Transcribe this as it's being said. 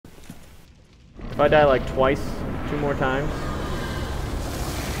If I die like twice, 2 more times.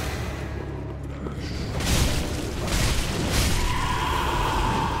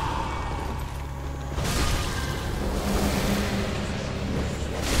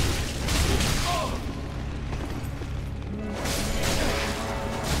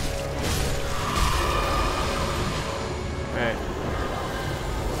 Alright.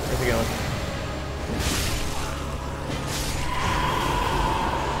 Where's he going?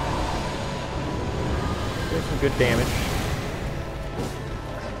 There's some good damage.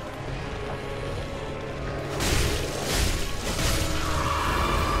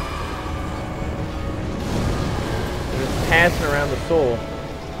 I'm just passing around the soul.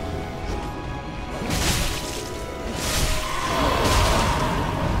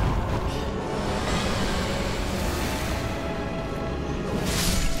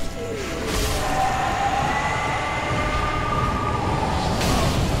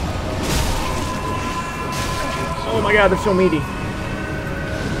 Oh my god, they're so meaty.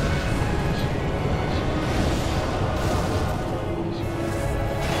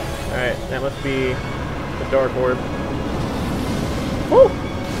 Alright, that must be the dark orb. Woo!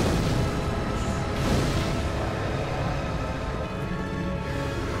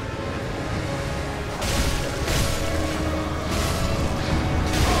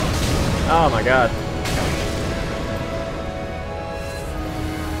 Oh my god.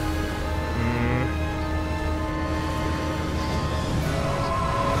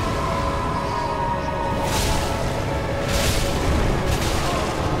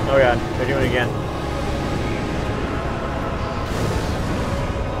 Oh god, they're doing it again.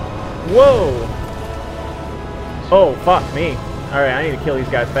 Whoa! Oh, fuck me. Alright, I need to kill these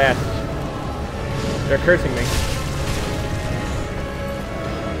guys fast. They're cursing me.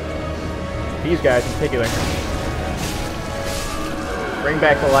 These guys in particular. Bring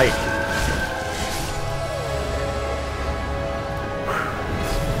back the light.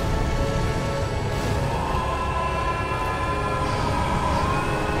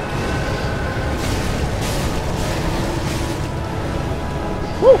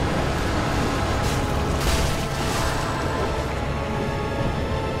 Woo!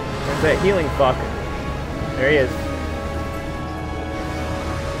 There's that healing fuck. There he is.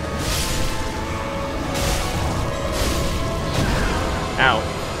 Ow.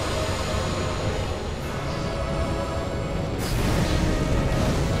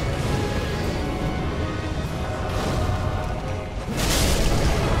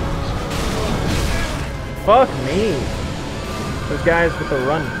 Fuck me. Those guys with the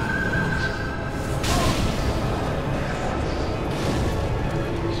run.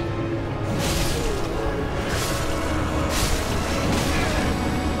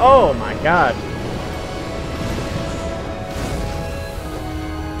 Oh my god.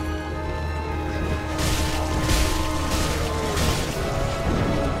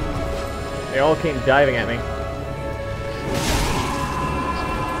 They all came diving at me.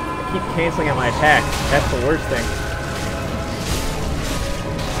 I keep canceling out my attack. That's the worst thing.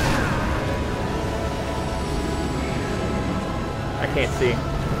 I can't see.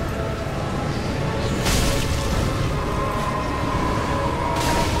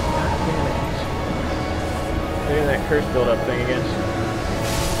 They're doing that curse build-up thing again.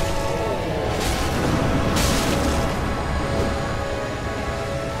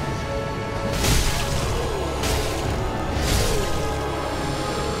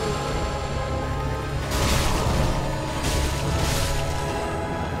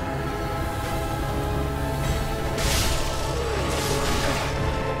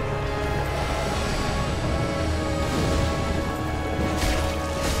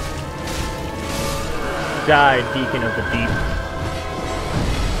 Die, Deacon of the Deep.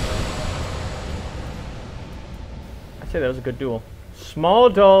 I'd say that was a good duel. Small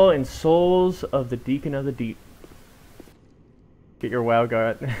Doll and Souls of the Deacon of the Deep. Get your WoW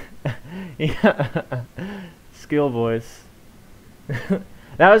guard. Yeah. Skill voice. That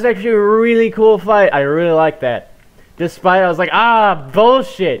was actually a really cool fight. I really like that. Despite I was like, ah,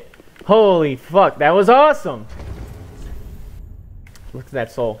 bullshit. Holy fuck, that was awesome. Look at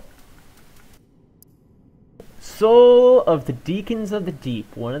that soul. Soul of the Deacons of the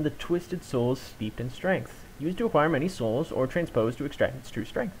Deep, one of the twisted souls steeped in strength, used to acquire many souls or transposed to extract its true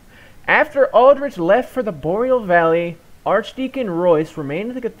strength. After Aldrich left for the Boreal Valley, Archdeacon Royce remained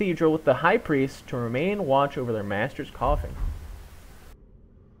in the cathedral with the high priest to remain watch over their master's coffin.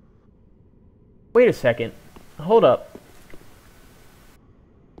 Wait a second. Hold up.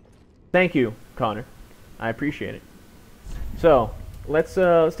 Thank you, Connor. I appreciate it. So, let's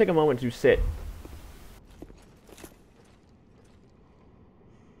take a moment to sit.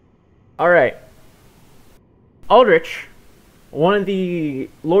 Alright, Aldrich, one of the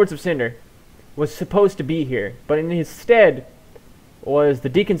Lords of Cinder, was supposed to be here, but in his stead was the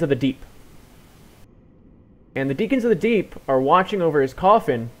Deacons of the Deep. And the Deacons of the Deep are watching over his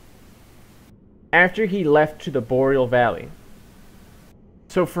coffin after he left to the Boreal Valley.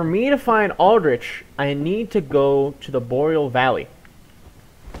 So for me to find Aldrich, I need to go to the Boreal Valley.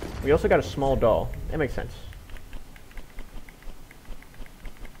 We also got a small doll. That makes sense.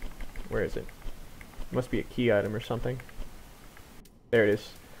 Where is it? Must be a key item or something. There it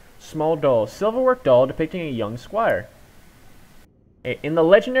is. Small doll. Silverwork doll depicting a young squire. In the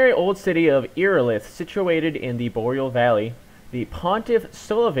legendary old city of Irilith, situated in the Boreal Valley, the Pontiff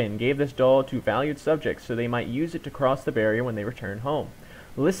Sullivan gave this doll to valued subjects so they might use it to cross the barrier when they return home.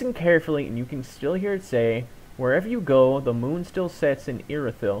 Listen carefully and you can still hear it say, "Wherever you go, the moon still sets in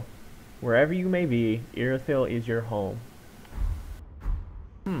Irithyll. Wherever you may be, Irithyll is your home."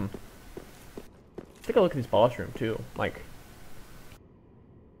 Take a look at this boss room too. Like,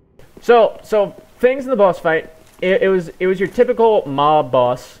 so things in the boss fight. It was your typical mob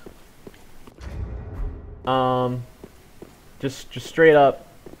boss. Just straight up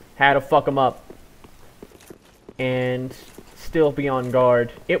had to fuck him up and still be on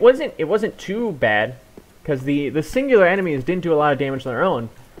guard. It wasn't too bad because the singular enemies didn't do a lot of damage on their own,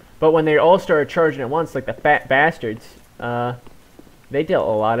 but when they all started charging at once, like the fat bastards, they dealt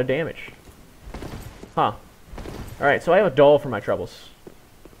a lot of damage. Huh. All right, so I have a doll for my troubles.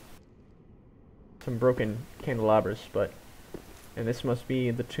 Some broken candelabras, and this must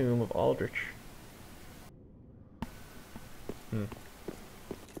be the tomb of Aldrich.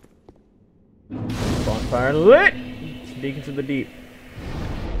 Bonfire lit! Deacons of the Deep.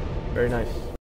 Very nice.